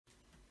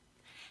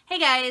Hey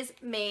guys,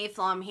 May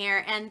Flom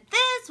here, and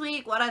this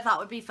week what I thought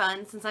would be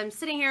fun, since I'm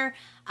sitting here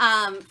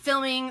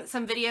filming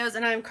some videos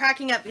and I'm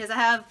cracking up because I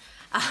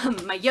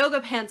have my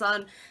yoga pants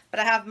on, but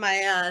I have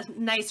my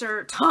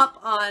nicer top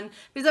on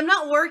because I'm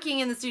not working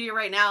in the studio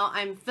right now.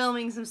 I'm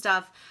filming some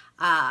stuff,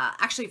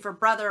 actually for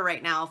Brother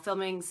right now,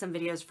 filming some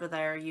videos for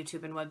their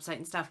YouTube and website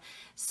and stuff.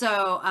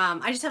 So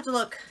I just have to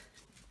look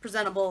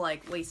presentable,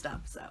 like waist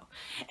up. So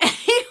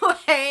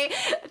anyway,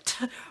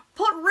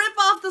 rip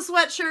off the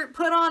sweatshirt,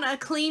 put on a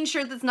clean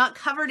shirt that's not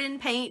covered in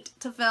paint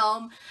to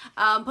film,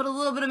 put a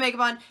little bit of makeup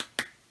on,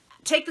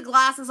 take the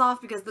glasses off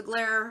because the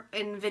glare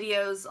in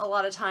videos a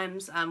lot of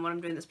times when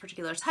I'm doing this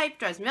particular type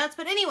drives me nuts.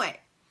 But anyway,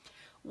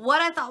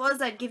 what I thought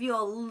was I'd give you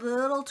a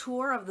little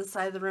tour of the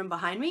side of the room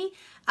behind me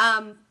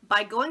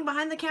by going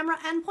behind the camera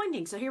and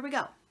pointing. So here we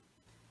go.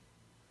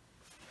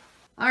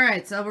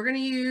 Alright, so we're going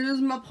to use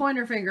my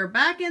pointer finger.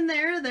 Back in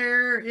there,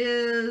 there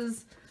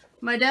is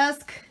my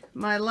desk.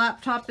 My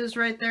laptop is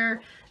right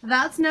there.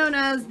 That's known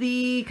as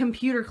the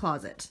computer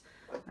closet.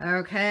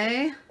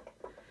 Okay.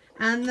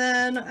 And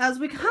then as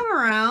we come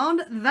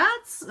around,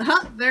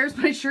 there's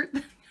my shirt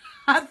that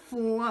I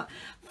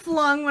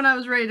flung when I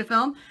was ready to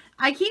film.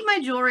 I keep my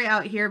jewelry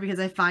out here because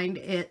I find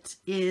it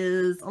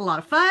is a lot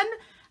of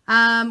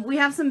fun. We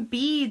have some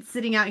beads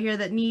sitting out here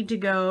that need to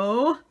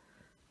go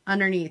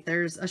underneath.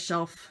 There's a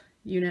shelf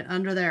unit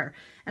under there.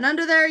 And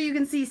under there you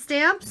can see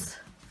stamps.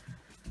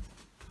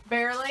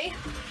 Barely.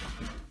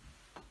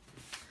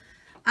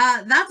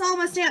 That's all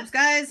my stamps,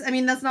 guys. I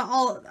mean, that's not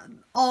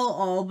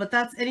all, but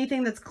that's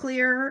anything that's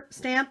clear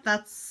stamp.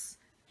 That's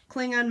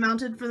Klingon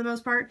mounted for the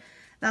most part.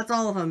 That's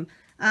all of them.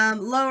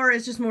 Lower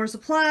is just more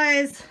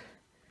supplies.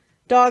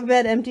 Dog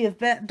bed empty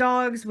of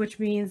dogs, which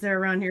means they're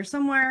around here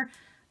somewhere.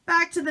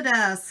 Back to the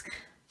desk.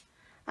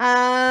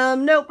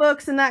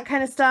 Notebooks and that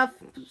kind of stuff.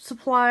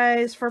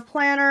 Supplies for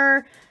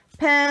planner,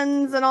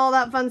 pens, and all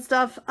that fun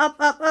stuff.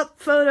 Up,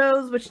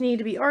 photos, which need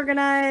to be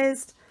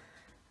organized.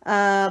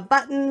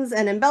 Buttons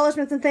and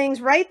embellishments and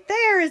things. Right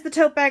there is the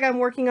tote bag I'm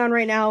working on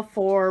right now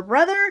for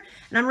Brother,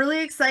 and I'm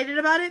really excited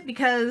about it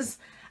because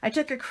I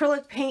took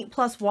acrylic paint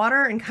plus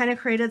water and kind of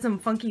created some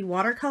funky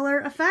watercolor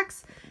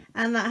effects,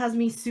 and that has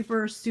me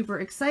super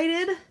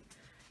excited.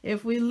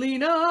 If we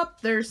lean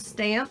up, there's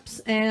stamps,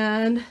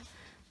 and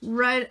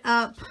right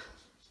up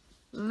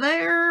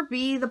there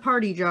be the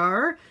party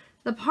jar.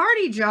 The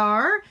party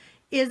jar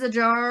is a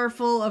jar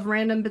full of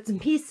random bits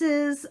and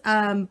pieces,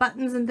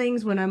 buttons and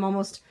things when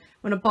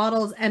a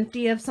bottle is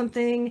empty of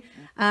something,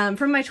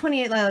 from my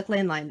 28 Lilac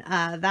Lane line.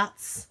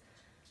 That's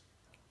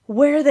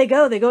where they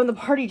go. They go in the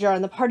party jar,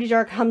 and the party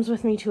jar comes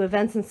with me to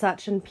events and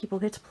such, and people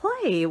get to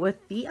play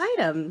with the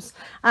items.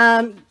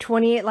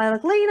 28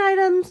 Lilac Lane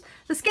items.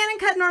 The scan and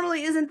cut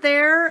normally isn't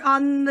there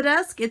on the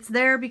desk. It's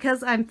there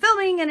because I'm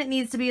filming and it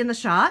needs to be in the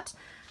shot.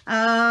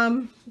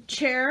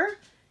 Chair,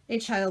 a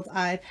child's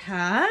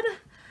iPad,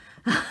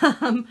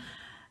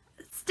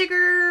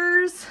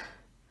 stickers,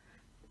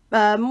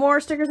 more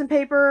stickers and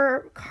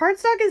paper.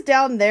 Cardstock is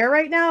down there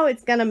right now.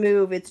 It's gonna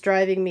move. It's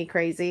driving me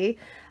crazy.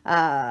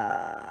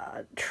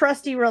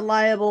 Trusty,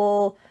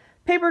 reliable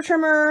paper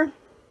trimmer,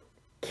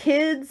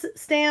 kids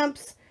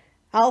stamps,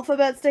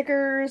 alphabet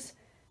stickers.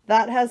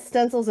 That has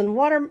stencils and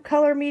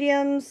watercolor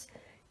mediums.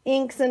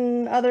 Inks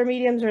and other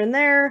mediums are in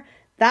there.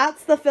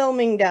 That's the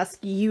filming desk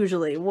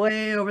usually.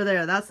 Way over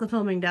there. That's the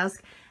filming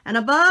desk. And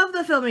above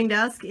the filming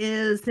desk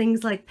is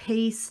things like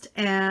paste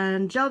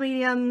and gel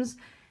mediums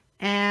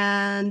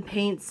and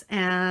paints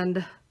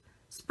and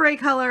spray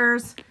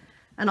colors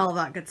and all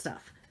that good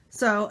stuff.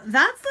 So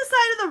that's the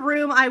side of the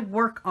room I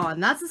work on.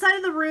 That's the side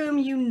of the room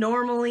you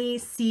normally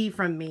see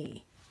from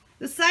me.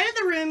 The side of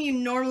the room you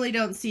normally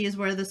don't see is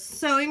where the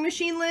sewing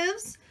machine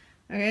lives.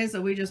 Okay,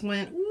 so we just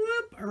went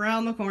whoop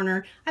around the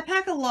corner. I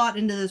pack a lot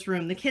into this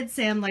room. The kids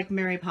say I'm like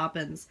Mary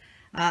Poppins.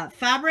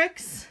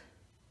 Fabrics,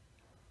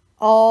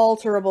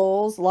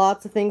 alterables,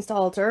 lots of things to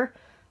alter.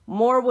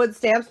 More wood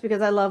stamps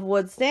because I love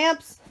wood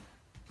stamps.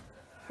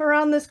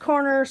 Around this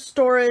corner,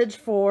 storage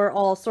for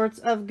all sorts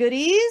of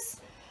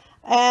goodies.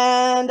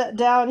 And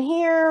down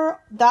here,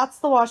 that's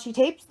the washi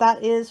tapes.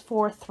 That is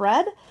for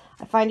thread.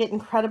 I find it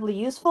incredibly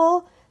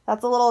useful.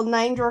 That's a little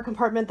 9-drawer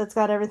compartment that's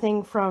got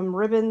everything from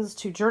ribbons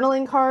to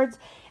journaling cards.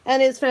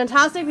 And it's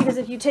fantastic because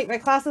if you take my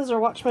classes or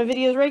watch my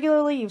videos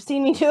regularly, you've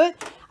seen me do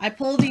it. I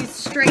pull these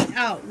straight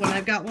out when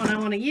I've got one I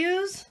want to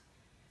use.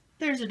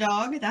 There's a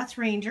dog. That's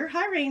Ranger.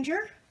 Hi,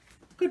 Ranger.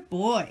 Good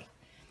boy.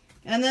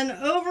 And then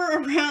over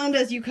around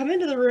as you come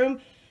into the room,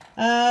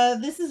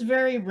 this is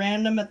very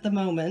random at the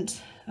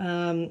moment.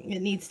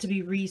 It needs to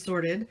be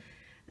resorted.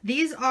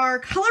 These are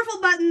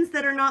colorful buttons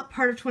that are not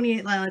part of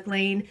 28 Lilac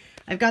Lane.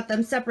 I've got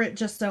them separate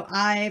just so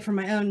for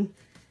my own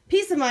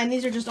peace of mind,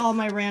 these are just all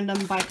my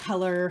random by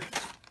color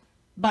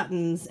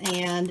buttons.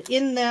 And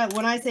in that,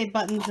 when I say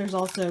buttons, there's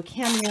also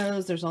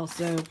cameos, there's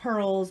also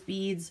pearls,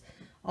 beads,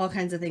 all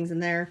kinds of things in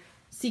there,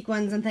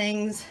 sequins and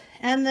things.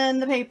 And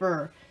then the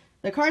paper.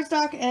 The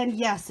cardstock, and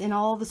yes, in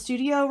all the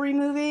studio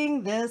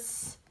removing,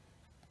 this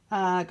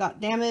got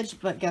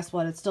damaged, but guess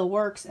what? It still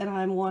works, and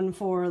I'm one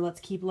for let's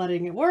keep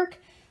letting it work.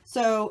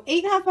 So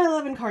 8.5 by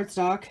 11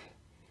 cardstock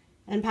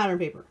and pattern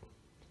paper.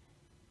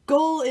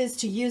 Goal is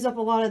to use up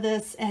a lot of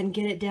this and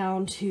get it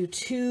down to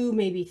 2,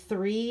 maybe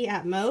 3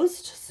 at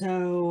most.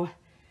 So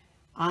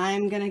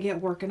I'm gonna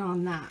get working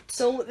on that.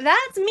 So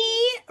that's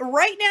me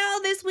right now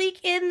this week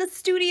in the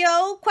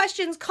studio.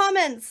 Questions,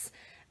 comments,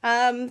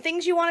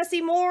 things you want to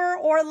see more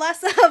or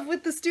less of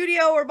with the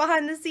studio or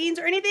behind the scenes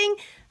or anything,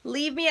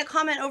 leave me a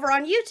comment over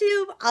on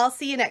YouTube. I'll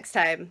see you next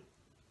time.